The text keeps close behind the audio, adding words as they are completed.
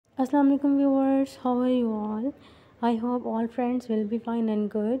Assalamu alaikum viewers, how are you all? I hope all friends will be fine and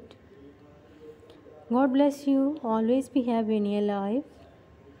good. God bless you, always be happy in your life.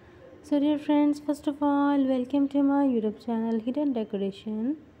 So dear friends, first of all, welcome to my YouTube channel Hidden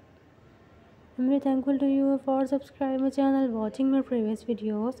Decoration. I'm very thankful to you for subscribing my channel, watching my previous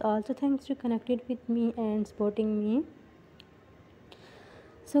videos. Also thanks to connected with me and supporting me.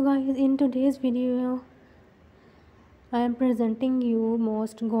 So guys, in today's video, I am presenting you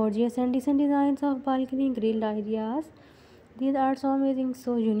most gorgeous and decent designs of balcony grilled ideas. These are so amazing,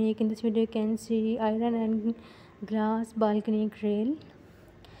 so unique. In this video you can see iron and glass balcony grill.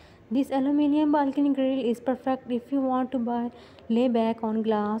 This aluminium balcony grill is perfect if you want to lay back on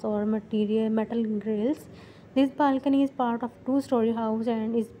glass or metal grills. This balcony is part of two-story house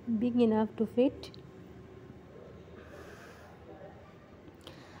and is big enough to fit.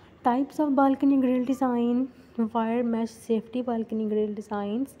 Types of balcony grill design: wire mesh safety balcony grill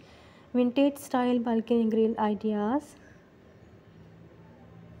designs, vintage style balcony grill ideas,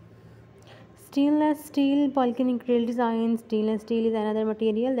 stainless steel balcony grill designs. Stainless steel is another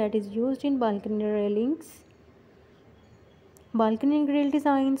material that is used in balcony railings. Balcony grill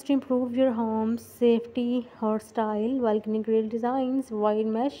designs to improve your home's safety or style. Balcony grill designs,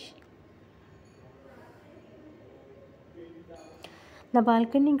 wide mesh. The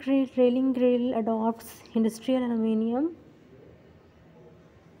balcony grill railing grill adopts industrial aluminum.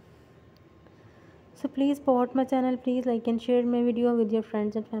 So please support my channel, please like and share my video with your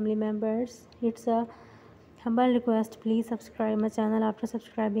friends and family members. It's a humble request, please subscribe my channel. After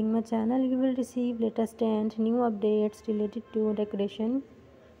subscribing my channel you will receive latest and new updates related to decoration.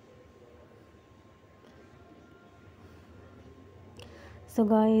 So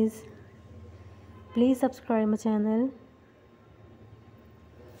guys, please subscribe my channel.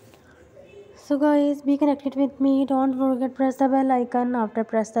 So guys, be connected with me. Don't forget press the bell icon. After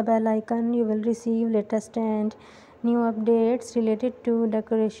press the bell icon you will receive latest and new updates related to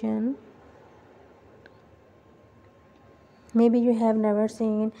decoration. Maybe you have never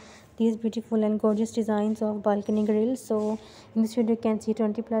seen these beautiful and gorgeous designs of balcony grills. So in this video you can see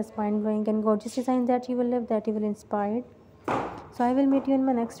 20 plus mind-blowing and gorgeous designs that you will love, that you will inspire. So I will meet you in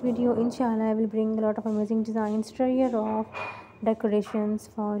my next video. Inshallah, I will bring a lot of amazing designs, tray of decorations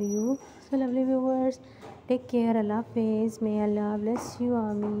for you. So lovely viewers, take care. Allah Hafiz. May Allah bless you.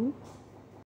 Ameen.